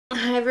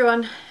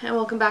everyone, and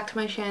welcome back to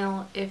my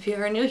channel. If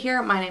you're new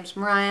here, my name's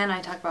Mariah and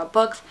I talk about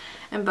books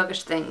and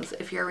bookish things.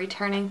 If you're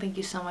returning, thank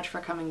you so much for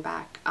coming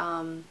back.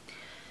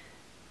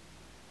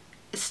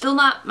 It's still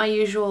not my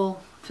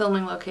usual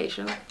filming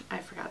location. I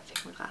forgot to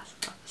take my glasses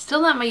off.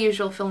 Still not my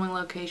usual filming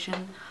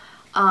location.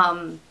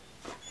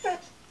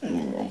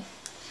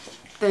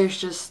 There's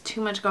just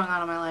too much going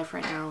on in my life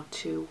right now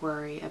to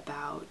worry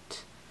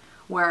about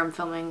where I'm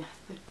filming.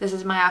 This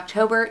is my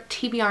October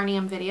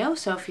TBR video,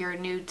 so if you're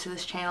new to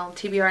this channel,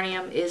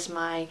 TBR is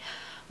my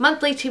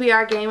monthly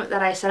TBR game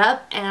that I set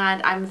up,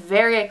 and I'm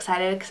very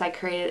excited because I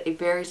created a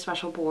very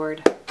special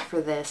board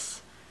for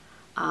this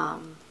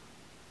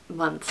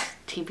month's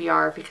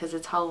TBR because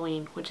it's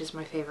Halloween, which is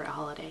my favorite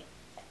holiday.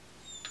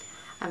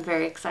 I'm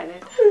very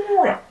excited.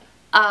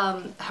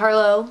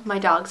 Harlow, my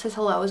dog, says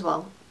hello as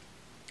well.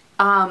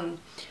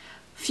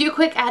 Few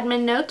quick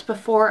admin notes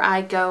before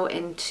I go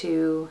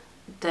into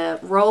the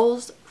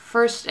roles.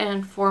 First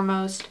and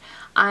foremost,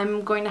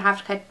 I'm going to have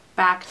to cut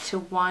back to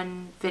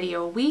one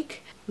video a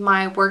week.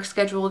 My work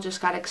schedule just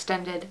got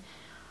extended.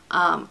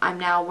 I'm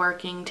now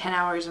working 10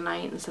 hours a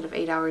night instead of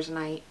 8 hours a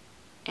night,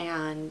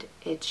 and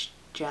it's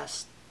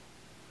just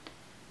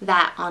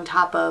that on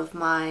top of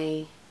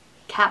my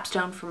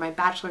capstone for my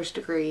bachelor's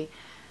degree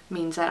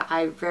means that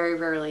I very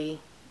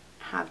rarely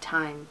have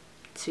time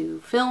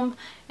to film,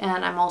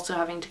 and I'm also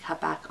having to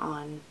cut back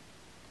on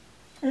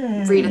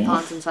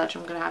readathons and such.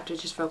 I'm going to have to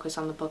just focus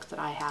on the books that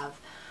I have.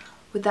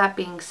 With that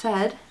being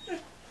said,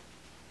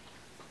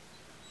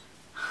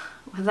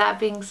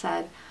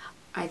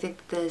 I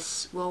think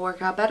this will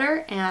work out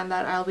better and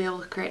that I'll be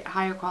able to create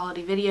higher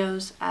quality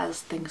videos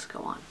as things go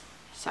on.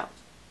 So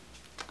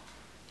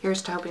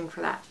here's to hoping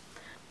for that.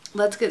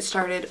 Let's get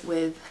started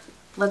with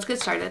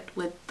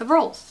the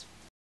roles.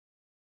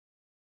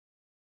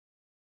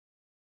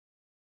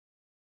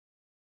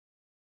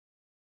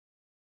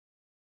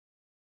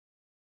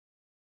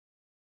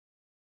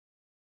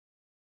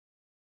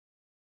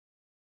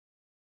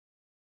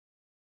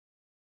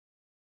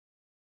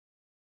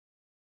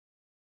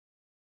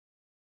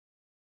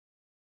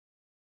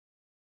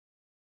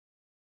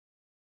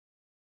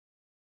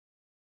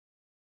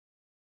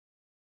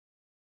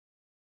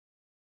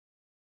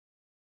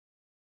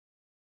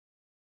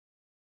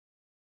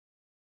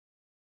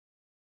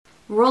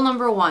 Rule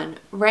number 1,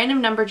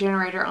 random number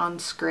generator on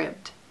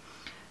Scribd.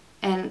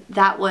 And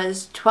that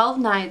was 12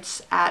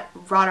 Nights at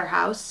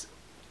Rotterhouse.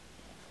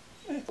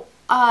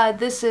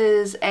 This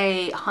is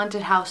a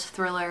haunted house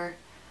thriller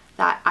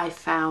that I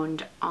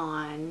found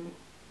on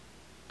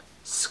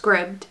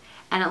Scribd,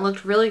 and it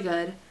looked really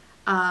good.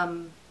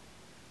 I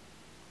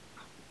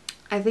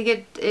think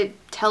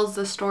it tells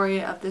the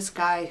story of this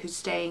guy who's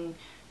staying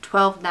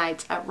 12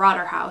 nights at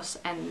Rotterhouse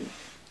and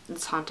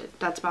it's haunted.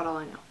 That's about all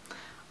I know.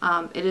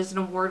 It is an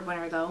award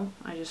winner though.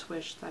 I just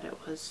wish that it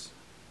was.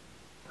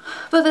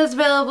 But that's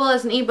available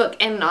as an ebook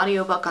and an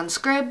audiobook on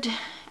Scribd,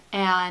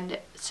 and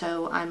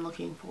so I'm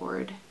looking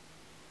forward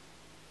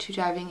to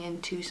diving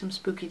into some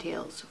spooky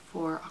tales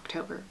for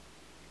October.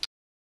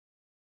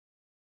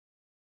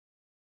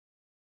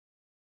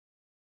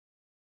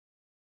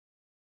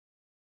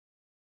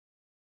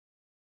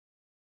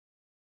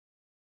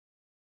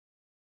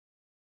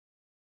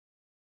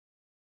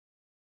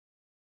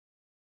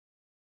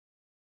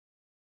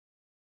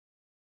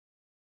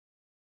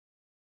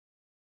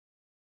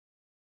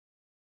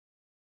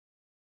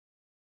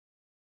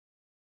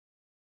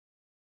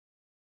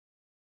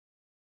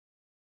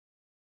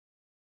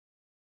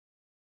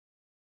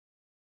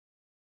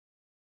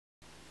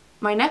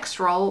 My next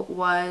role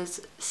was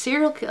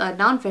a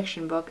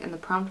nonfiction book, and the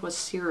prompt was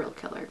serial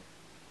killer.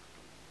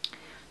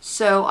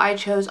 So I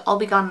chose I'll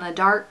Be Gone in the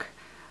Dark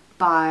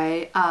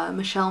by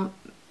Michelle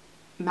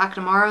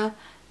McNamara.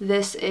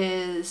 This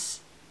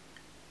is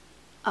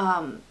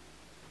the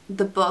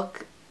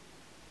book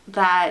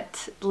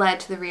that led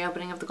to the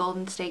reopening of the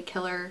Golden State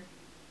Killer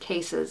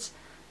cases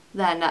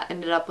that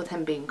ended up with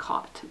him being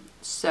caught.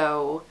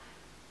 So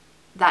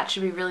that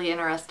should be really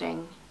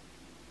interesting,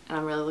 and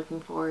I'm really looking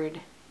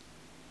forward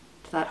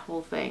to that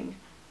whole thing.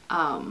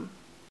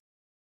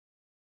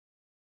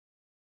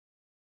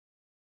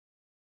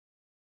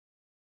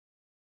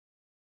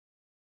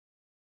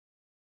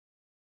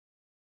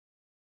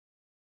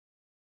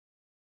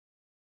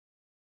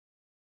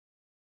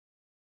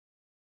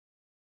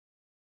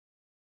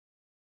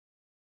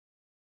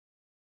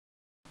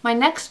 My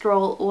next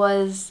role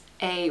was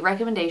a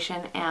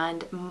recommendation,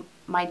 and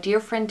my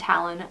dear friend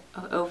Talon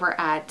over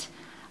at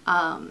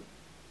Talon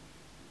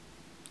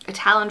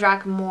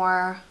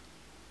Drakenmore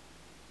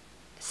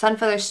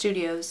Sunfeather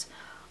Studios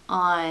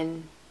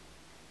on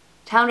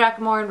Talon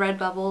Drakenmore and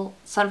Redbubble,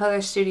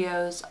 Sunfeather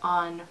Studios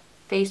on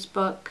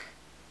Facebook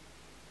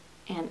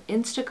and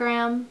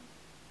Instagram,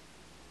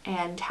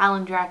 and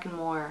Talon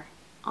Drakenmore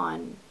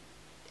on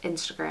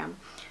Instagram.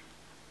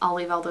 I'll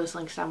leave all those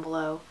links down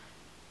below.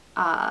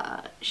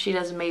 She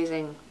does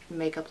amazing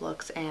makeup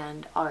looks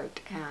and art,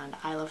 and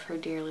I love her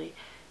dearly.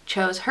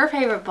 Chose her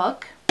favorite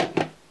book,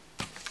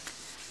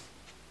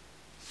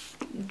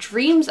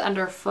 Dreams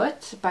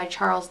Underfoot by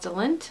Charles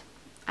DeLint.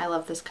 I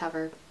love this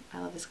cover. I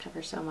love this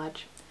cover so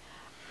much.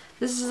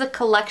 This is a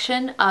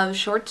collection of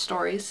short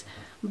stories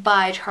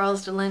by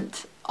Charles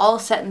DeLint, all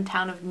set in the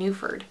town of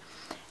Newford.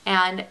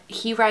 And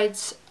he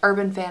writes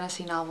urban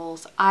fantasy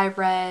novels. I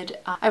read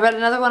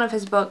another one of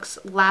his books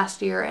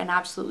last year and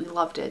absolutely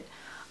loved it.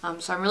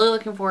 So I'm really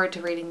looking forward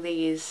to reading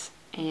these,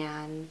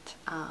 and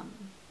I'm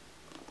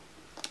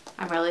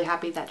really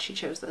happy that she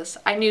chose this.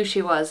 I knew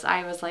she was.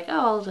 I was like, oh,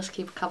 I'll just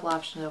keep a couple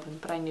options open,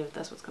 but I knew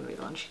this was going to be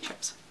the one she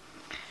chose.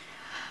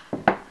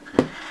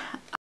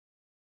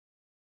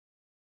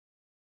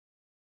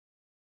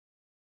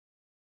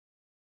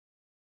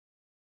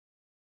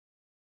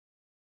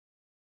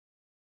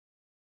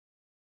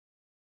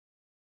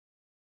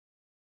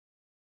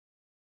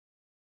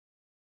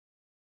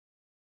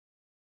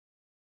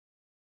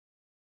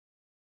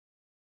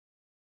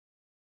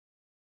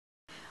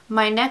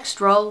 My next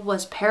role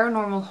was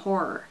paranormal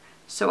horror,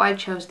 so I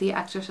chose The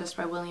Exorcist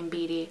by William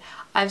Beatty.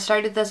 I've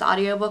started this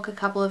audiobook a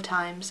couple of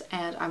times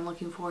and I'm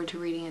looking forward to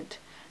reading it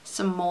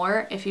some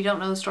more. If you don't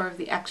know the story of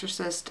The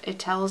Exorcist, it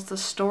tells the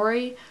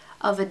story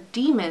of a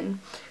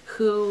demon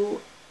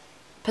who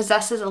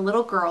possesses a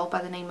little girl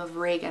by the name of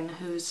Reagan,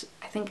 who's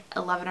I think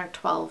 11 or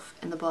 12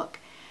 in the book.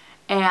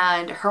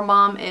 And her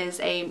mom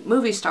is a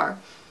movie star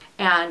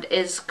and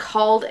is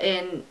called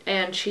in,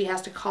 and she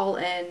has to call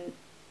in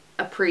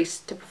a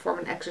priest to perform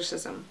an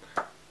exorcism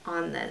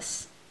on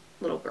this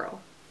little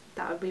girl.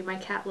 That would be my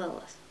cat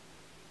Lilith.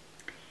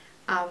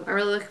 I'm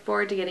really looking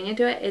forward to getting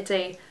into it. It's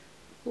a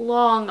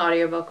long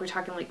audiobook. We're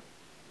talking like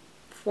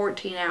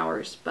 14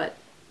 hours, but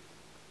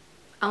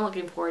I'm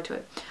looking forward to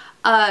it.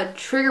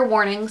 Trigger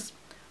warnings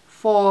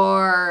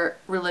for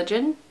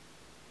religion,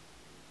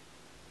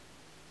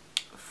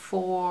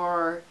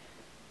 for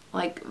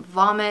like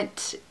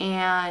vomit,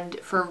 and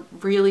for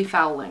really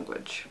foul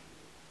language.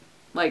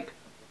 Like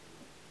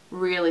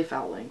really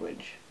foul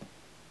language.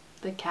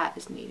 The cat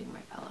is kneading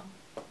my pillow.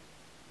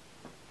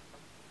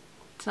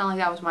 It's not like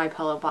that was my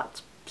pillow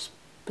bought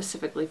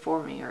specifically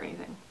for me or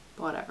anything.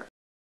 Whatever.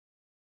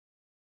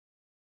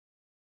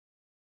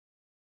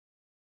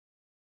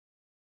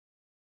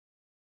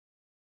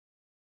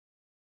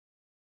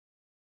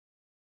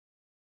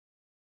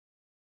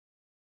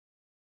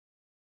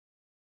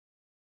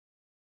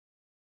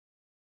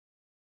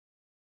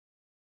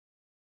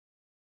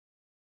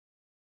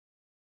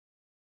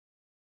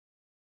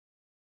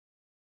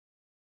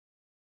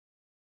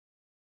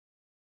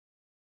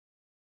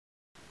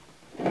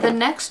 The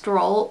next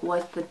roll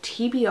was the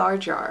TBR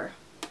jar.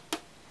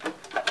 So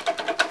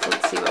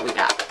let's see what we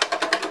got.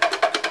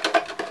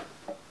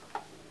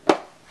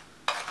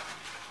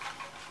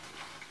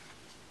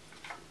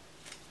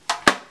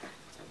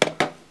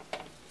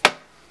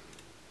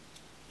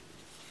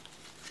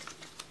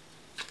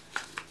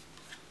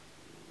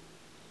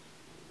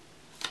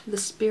 The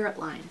Spirit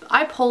Line.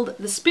 I pulled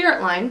The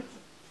Spirit Line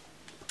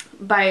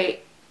by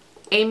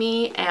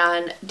Amy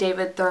and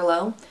David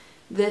Thurlow.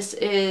 This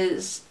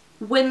is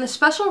when the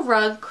special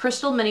rug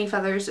Crystal Mini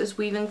Feathers is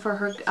weaving for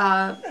her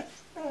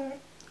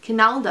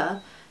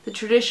Kinalda, the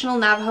traditional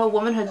Navajo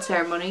womanhood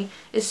ceremony,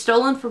 is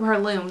stolen from her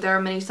loom. There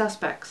are many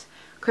suspects.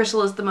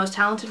 Crystal is the most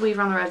talented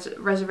weaver on the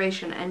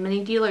reservation, and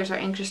many dealers are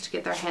anxious to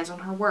get their hands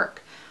on her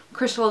work.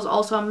 Crystal is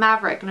also a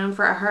maverick, known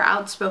for her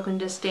outspoken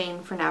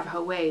disdain for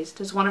Navajo ways.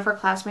 Does one of her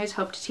classmates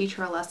hope to teach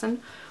her a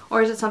lesson,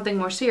 or is it something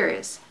more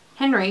serious?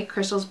 Henry,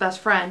 Crystal's best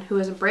friend, who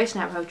has embraced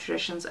Navajo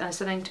traditions and is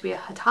studying to be a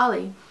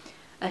Hatali,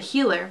 a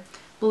healer,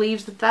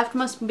 believes the theft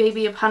must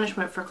maybe a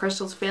punishment for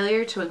Crystal's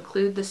failure to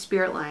include the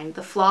Spirit Line,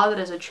 the flaw that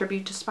is a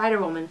tribute to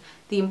Spider-Woman,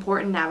 the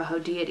important Navajo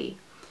deity.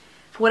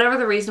 Whatever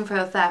the reason for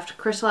the theft,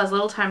 Crystal has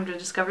little time to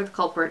discover the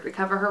culprit,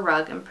 recover her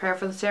rug, and prepare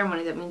for the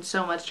ceremony that means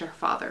so much to her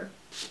father.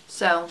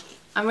 So,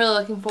 I'm really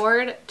looking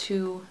forward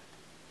to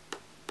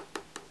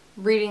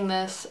reading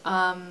this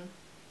and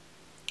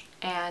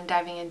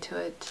diving into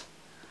it.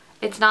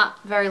 It's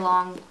not very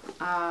long.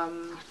 I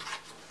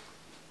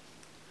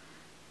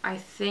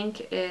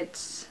think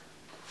it's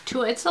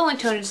only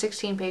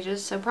 216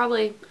 pages, so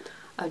probably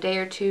a day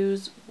or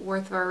two's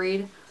worth of a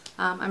read.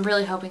 I'm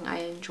really hoping I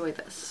enjoy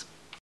this.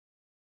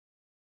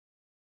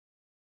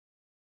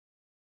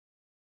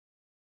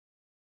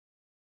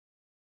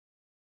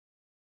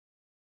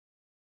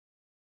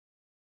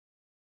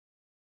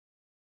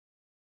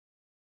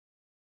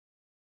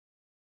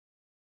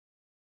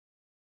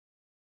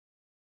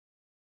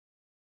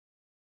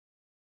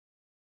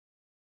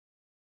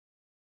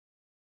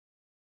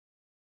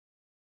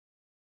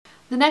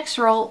 The next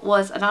roll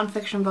was a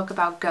nonfiction book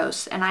about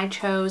ghosts, and I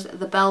chose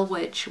The Bell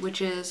Witch,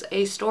 which is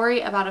a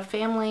story about a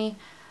family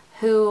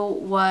who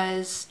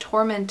was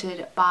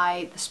tormented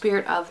by the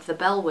spirit of the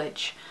Bell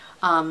Witch.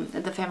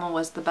 The family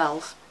was the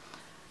Bells.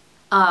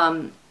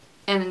 And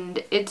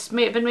it's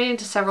been made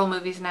into several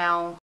movies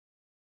now.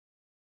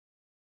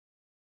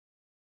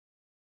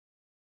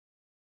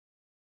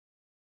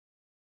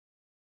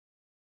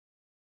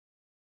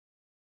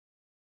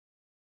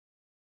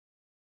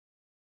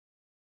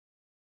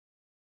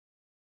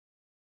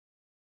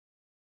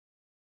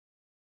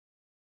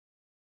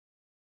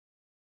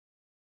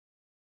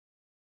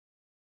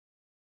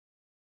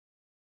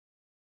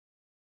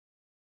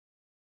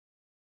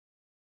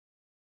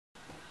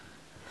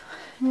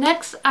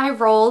 Next, I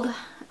rolled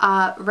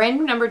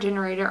random number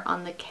generator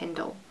on the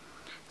Kindle.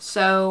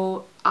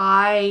 So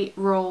I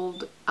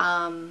rolled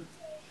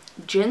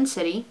Jinn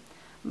City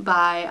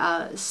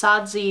by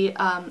Sadzi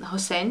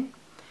Hossain,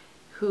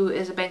 who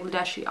is a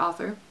Bangladeshi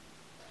author.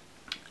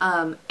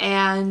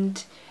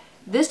 And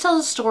this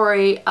tells a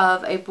story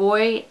of a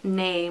boy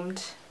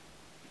named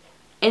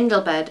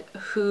Indalbed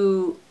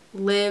who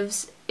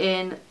lives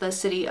in the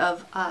city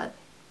of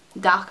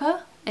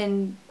Dhaka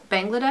in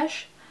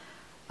Bangladesh.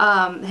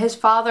 His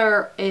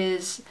father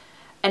is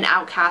an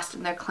outcast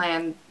in their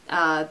clan,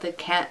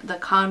 the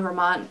Khan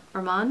Rahman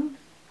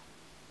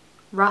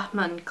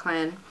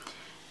clan,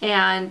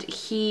 and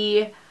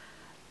he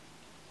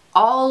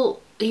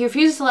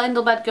refuses to let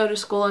Indalbed go to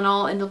school, and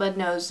all Indalbed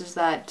knows is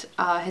that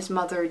his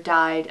mother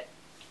died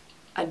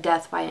a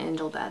death by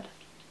Indalbed.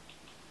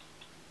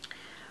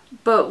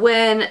 But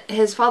when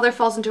his father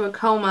falls into a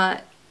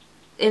coma,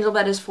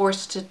 Indalbed is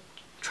forced to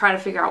try to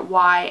figure out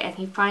why, and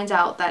he finds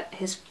out that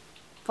his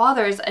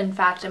father is in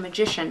fact a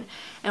magician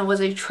and was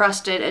a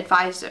trusted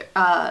advisor,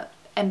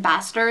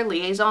 ambassador,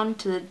 liaison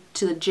to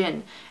the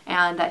Jinn,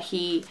 and that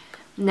he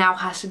now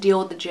has to deal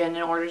with the Jinn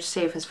in order to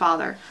save his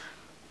father.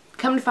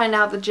 Come to find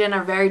out, the Jinn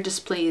are very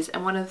displeased,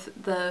 and one of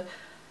the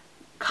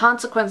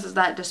consequences of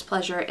that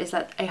displeasure is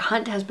that a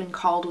hunt has been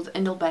called with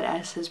Indalbed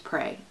as his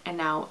prey, and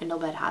now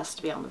Indalbed has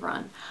to be on the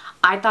run.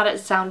 I thought it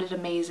sounded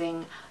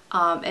amazing.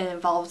 It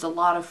involves a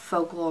lot of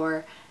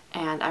folklore,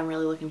 and I'm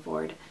really looking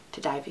forward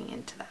to diving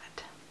into that.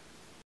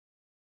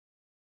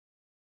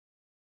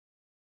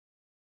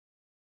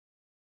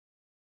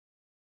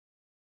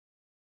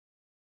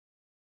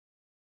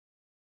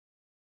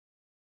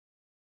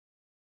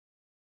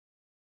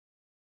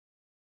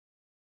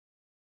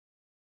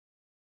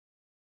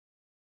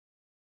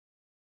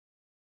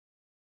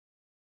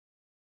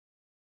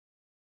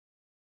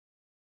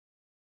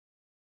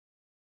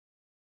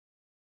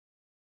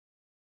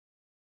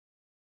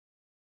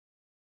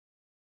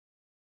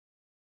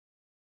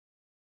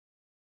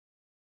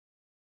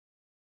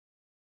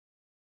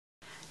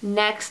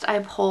 Next, I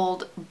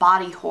pulled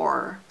Body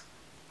Horror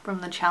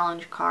from the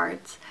challenge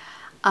cards.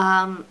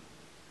 I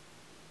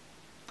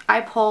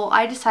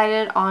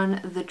decided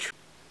on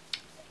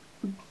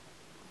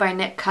by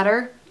Nick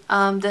Cutter.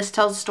 This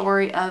tells a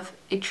story of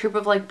a troop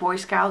of Boy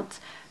Scouts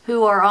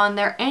who are on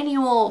their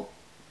annual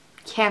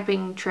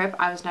camping trip.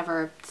 I was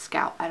never a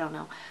scout, I don't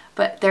know,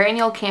 but their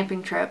annual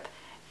camping trip,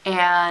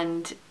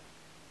 and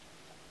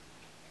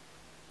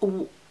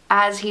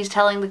as he's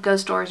telling the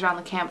ghost stories around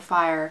the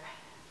campfire,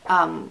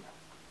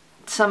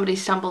 somebody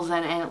stumbles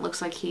in and it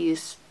looks like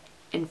he's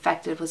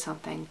infected with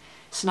something.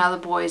 So now the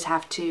boys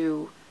have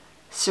to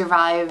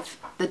survive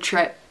the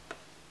trip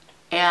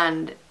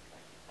and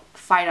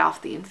fight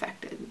off the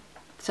infected.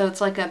 So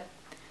it's like a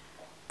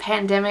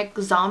pandemic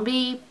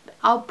zombie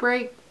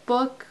outbreak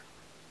book,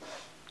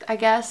 I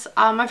guess.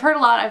 I've heard a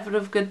lot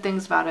of good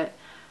things about it.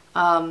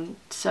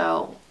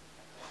 So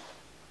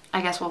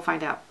I guess we'll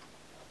find out.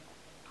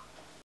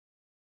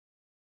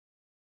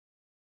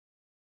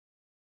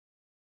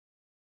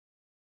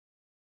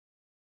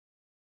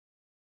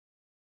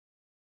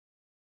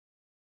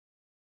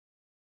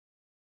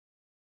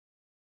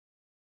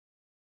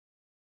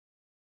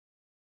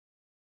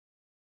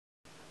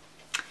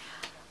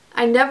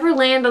 I never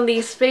land on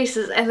these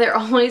spaces, and they're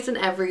always in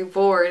every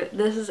board.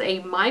 This is a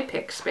My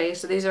Pick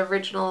space, so these are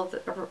original.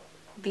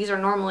 These are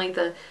normally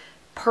the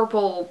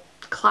purple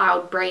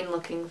cloud brain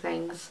looking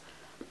things,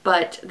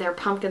 but they're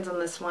pumpkins on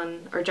this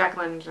one, or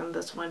jack-o'-lanterns on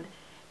this one,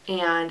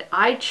 and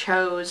I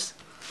chose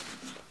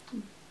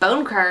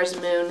Bonecryer's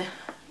Moon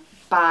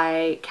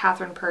by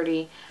Catherine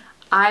Purdy.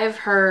 I've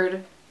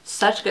heard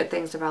such good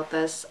things about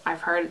this.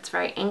 I've heard it's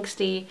very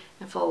angsty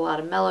and full of a lot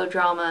of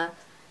melodrama,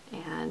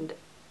 and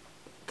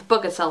the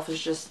book itself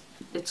is just,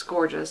 it's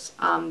gorgeous.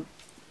 I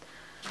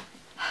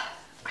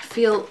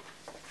feel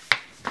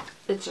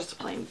it's just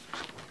plain.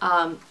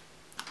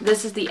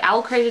 This is the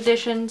Owl Crate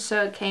edition,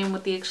 so it came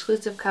with the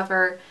exclusive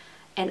cover,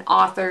 an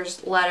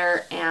author's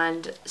letter,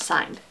 and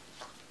signed.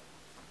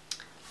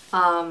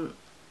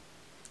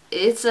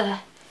 It's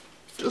a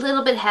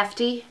little bit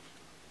hefty.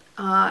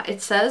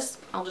 It says,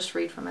 I'll just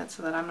read from it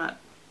so that I'm not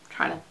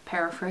trying to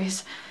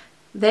paraphrase.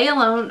 They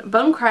alone,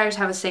 bone criers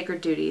have a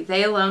sacred duty.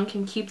 They alone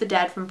can keep the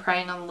dead from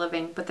preying on the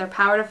living, but their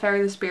power to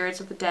ferry the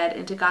spirits of the dead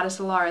into Goddess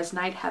Alara's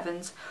night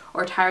heavens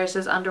or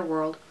Tyrus's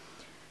underworld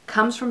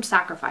comes from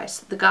sacrifice.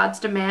 The gods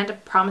demand a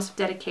promise of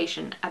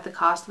dedication at the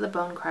cost of the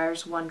bone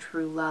crier's one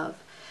true love.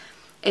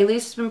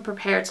 Elise has been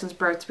prepared since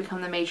birth to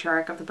become the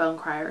matriarch of the bone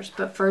criers,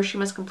 but first she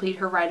must complete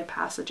her rite of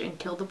passage and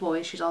kill the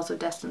boy she's also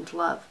destined to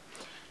love.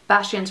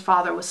 Bastian's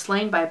father was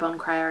slain by a bone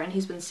crier, and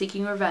he's been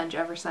seeking revenge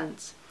ever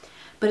since.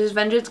 But his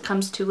vengeance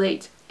comes too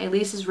late.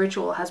 Elise's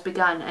ritual has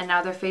begun, and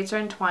now their fates are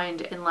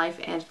entwined in life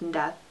and in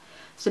death.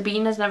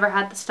 Sabine has never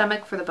had the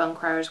stomach for the bone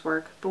crier's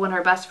work, but when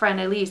her best friend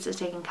Elise is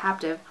taken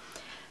captive,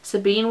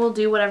 Sabine will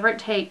do whatever it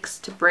takes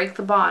to break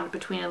the bond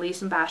between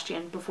Elise and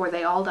Bastian before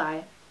they all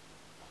die.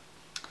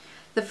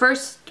 The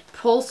first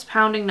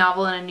pulse-pounding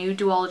novel in a new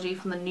duology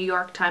from the New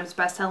York Times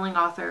bestselling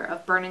author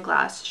of Burning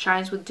Glass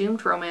shines with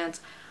doomed romance,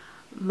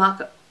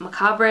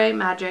 macabre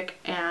magic,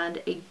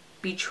 and a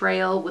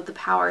betrayal with the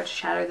power to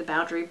shatter the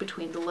boundary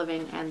between the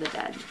living and the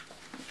dead.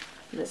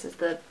 And this is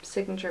the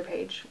signature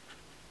page.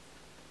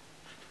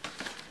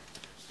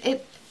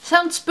 It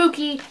sounds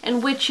spooky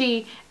and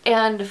witchy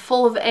and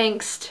full of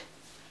angst.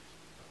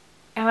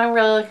 And I'm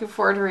really looking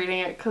forward to reading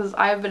it because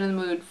I've been in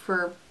the mood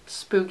for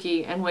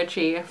spooky and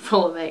witchy and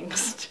full of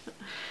angst.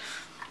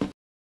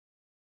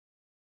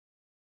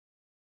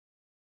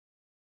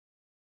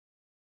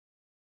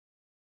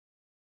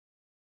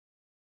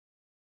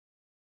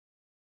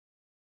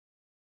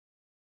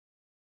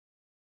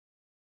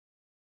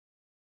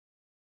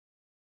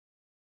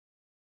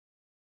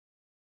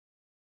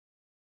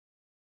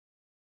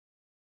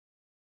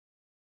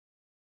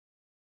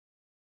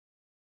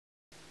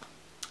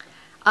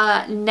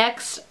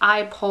 Next,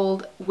 I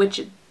pulled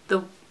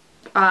the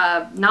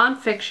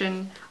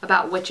nonfiction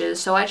about witches,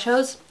 so I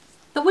chose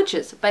The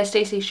Witches by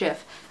Stacy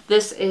Schiff.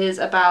 This is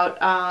about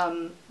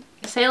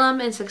Salem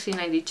in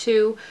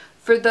 1692.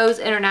 For those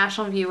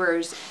international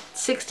viewers,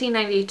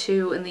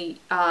 1692 in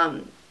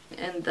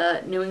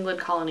the New England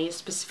colonies,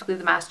 specifically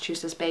the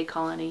Massachusetts Bay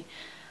Colony,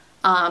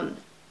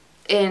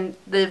 in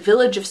the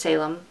village of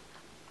Salem,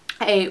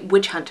 a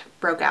witch hunt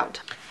broke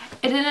out.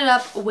 It ended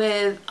up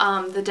with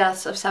the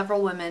deaths of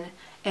several women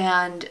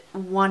and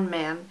one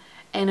man,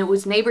 and it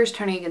was neighbors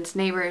turning against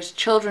neighbors,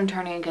 children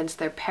turning against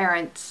their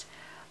parents.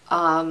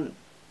 Anybody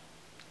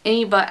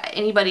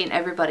and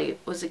everybody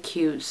was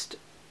accused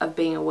of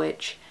being a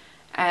witch,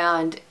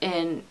 and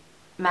in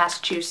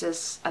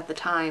Massachusetts at the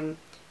time,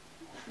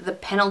 the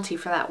penalty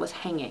for that was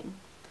hanging.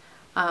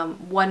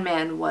 One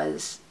man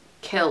was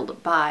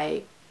killed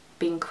by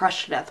being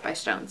crushed to death by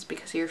stones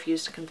because he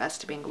refused to confess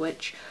to being a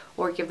witch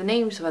or give the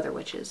names of other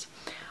witches.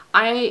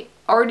 I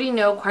already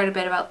know quite a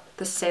bit about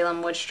the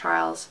Salem witch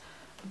trials,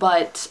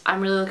 but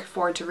I'm really looking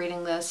forward to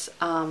reading this.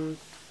 I've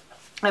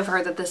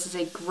heard that this is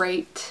a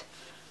great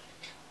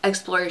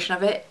exploration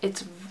of it.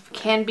 It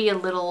can be a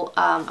little,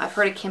 I've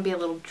heard it can be a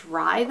little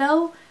dry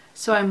though,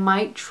 so I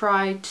might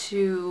try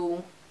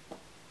to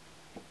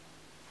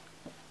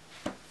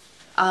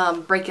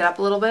break it up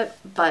a little bit,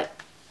 but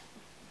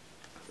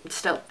it's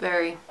still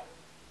very,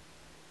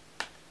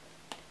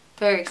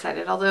 very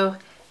excited, although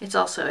it's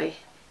also a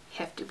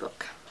hefty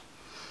book.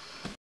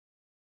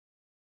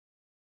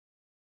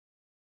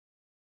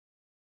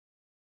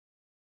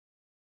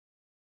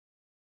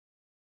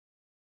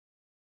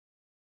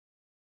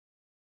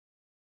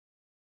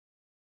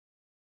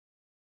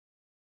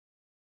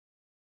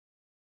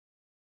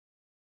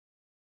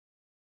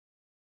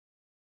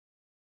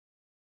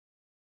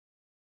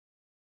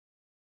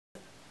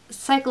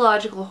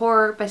 Psychological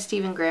Horror by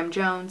Stephen Graham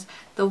Jones,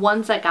 The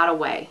Ones That Got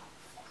Away.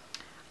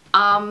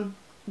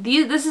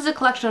 This is a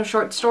collection of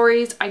short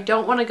stories. I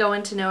don't want to go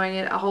into knowing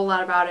a whole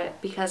lot about it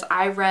because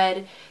I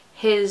read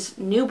his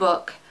new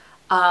book,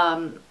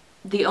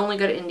 The Only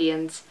Good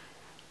Indians,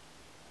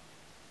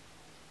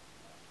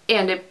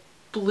 and it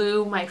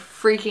blew my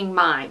freaking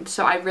mind.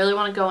 So I really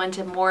want to go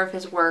into more of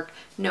his work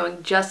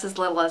knowing just as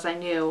little as I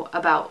knew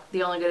about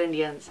The Only Good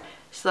Indians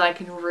so that I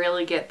can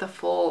really get the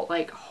full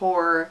like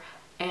horror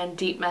and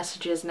deep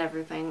messages and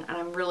everything, and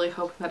I'm really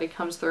hoping that he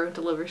comes through and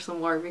delivers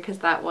some more because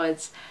that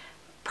was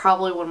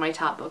probably one of my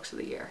top books of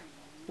the year.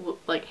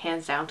 Like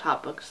hands down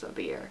top books of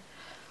the year.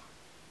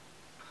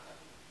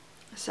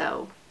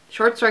 So,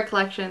 short story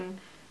collection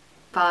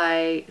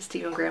by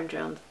Stephen Graham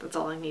Jones. That's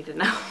all I need to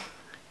know.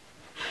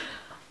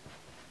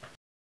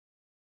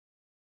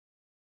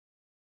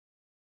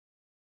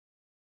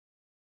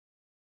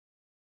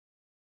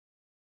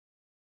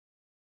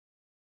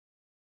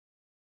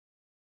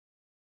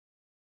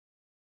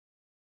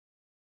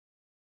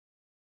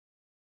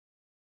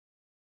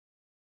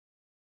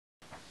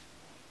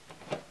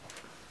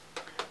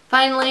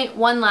 Finally,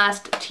 one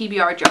last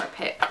TBR jar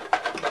pick.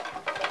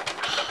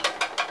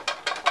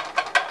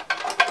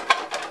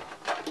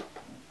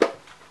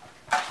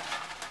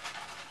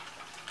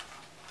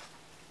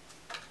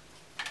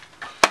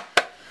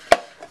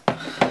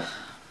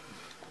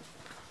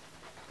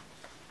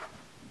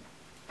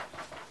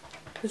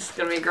 This is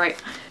gonna be great.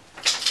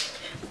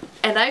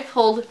 And I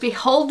pulled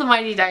Behold the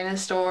Mighty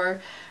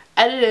Dinosaur,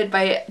 edited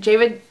by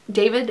David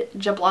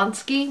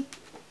Jablonski,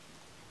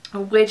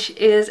 which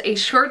is a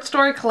short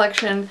story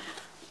collection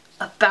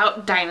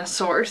about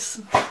dinosaurs.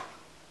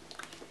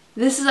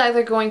 This is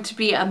either going to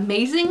be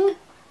amazing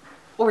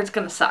or it's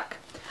gonna suck.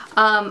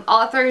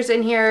 Authors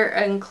in here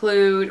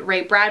include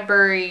Ray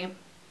Bradbury,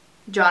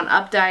 John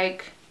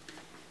Updike,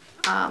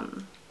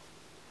 and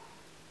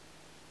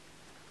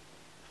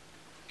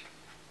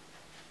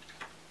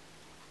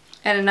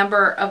a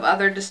number of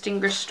other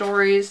distinguished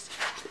stories.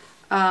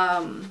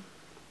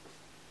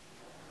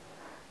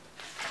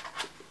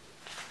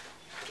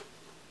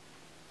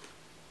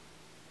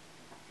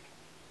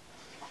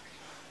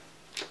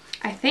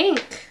 I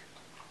think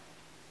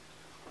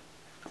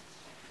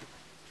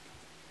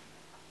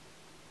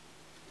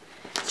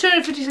it's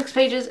 256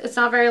 pages. It's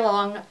not very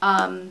long.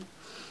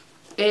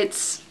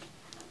 It's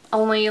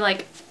only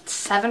like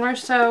 7 or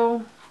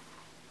so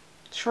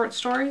short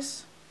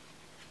stories.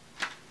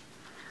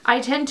 I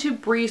tend to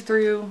breeze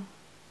through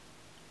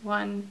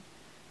one,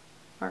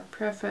 or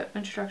preface,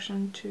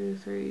 introduction, 2,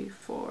 3,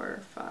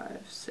 4,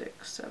 5,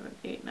 6, 7,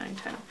 8, 9,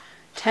 10.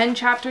 10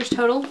 chapters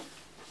total.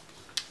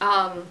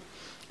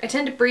 I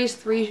tend to breeze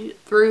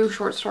through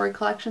short story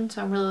collections,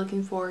 so I'm really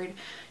looking forward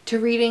to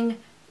reading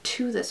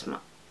 2 this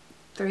month.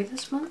 3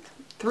 this month?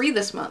 3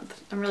 this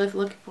month. I'm really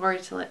looking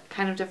forward to like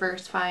kind of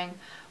diversifying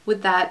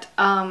with that.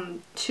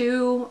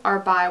 2 are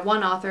by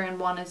one author and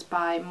 1 is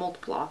by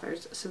multiple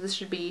authors, so this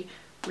should be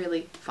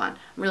really fun.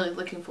 I'm really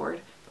looking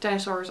forward.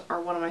 Dinosaurs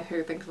are one of my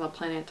favorite things on the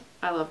planet.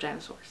 I love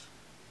dinosaurs.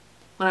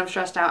 When I'm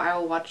stressed out, I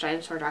will watch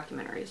dinosaur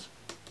documentaries,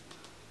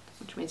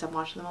 which means I'm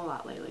watching them a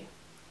lot lately.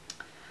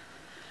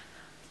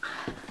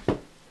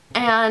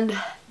 And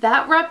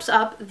that wraps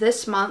up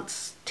this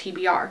month's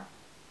TBR.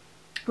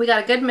 We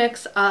got a good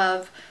mix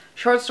of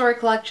short story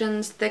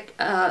collections, thick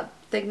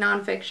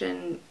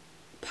nonfiction,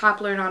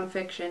 popular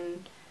nonfiction.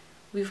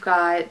 We've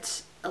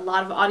got a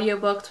lot of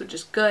audiobooks, which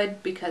is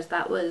good because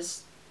that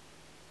was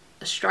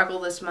a struggle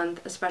this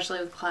month, especially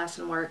with class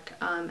and work,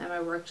 and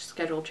my work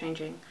schedule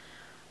changing.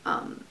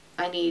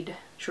 I need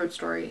short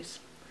stories.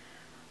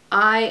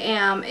 I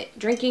am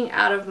drinking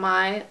out of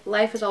my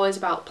Life is Always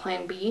About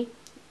Plan B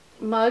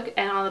mug,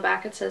 and on the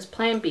back it says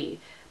Plan B.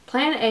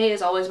 Plan A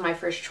is always my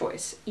first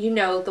choice. You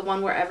know, the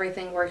one where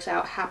everything works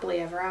out happily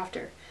ever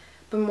after.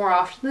 But more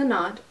often than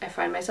not, I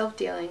find myself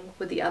dealing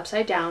with the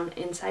upside down,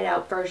 inside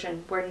out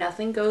version where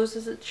nothing goes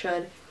as it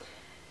should.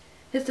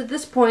 It's at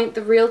this point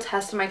the real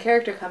test of my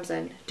character comes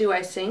in. Do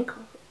I sink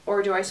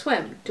or do I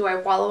swim? Do I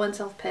wallow in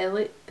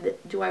self-pity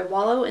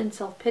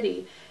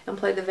and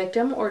play the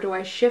victim, or do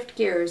I shift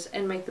gears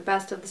and make the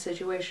best of the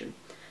situation?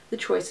 The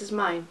choice is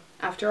mine.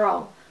 After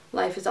all,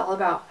 life is all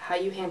about how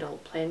you handle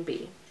Plan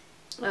B.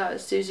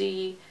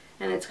 Susie,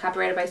 and it's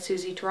copyrighted by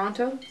Susie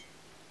Toronto.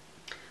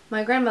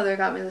 My grandmother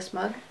got me this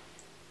mug,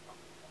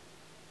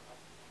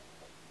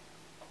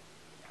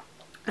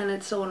 and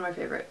it's still one of my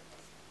favorites.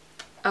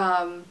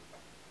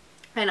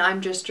 And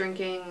I'm just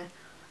drinking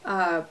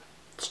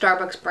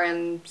Starbucks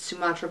brand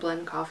Sumatra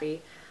blend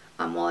coffee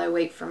while I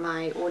wait for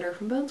my order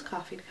from Bones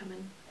Coffee to come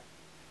in.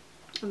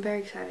 I'm very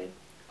excited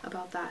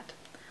about that.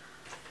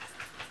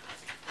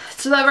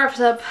 So that wraps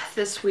up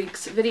this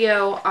week's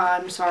video.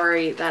 I'm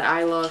sorry that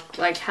I look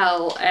like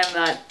hell and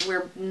that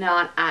we're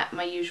not at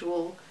my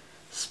usual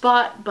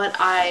spot, but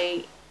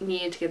I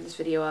needed to get this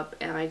video up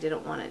and I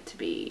didn't want it to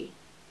be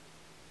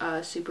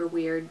a super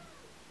weird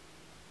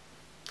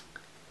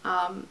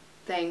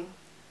thing.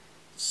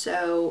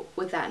 So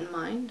with that in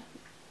mind,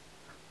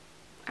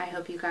 I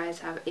hope you guys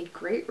have a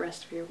great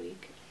rest of your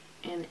week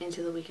and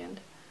into the weekend.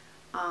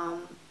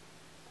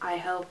 I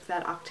hope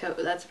that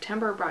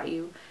September brought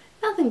you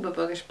nothing but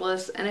bookish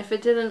bliss, and if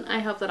it didn't, I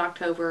hope that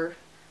October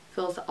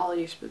fills all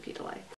your spooky delight.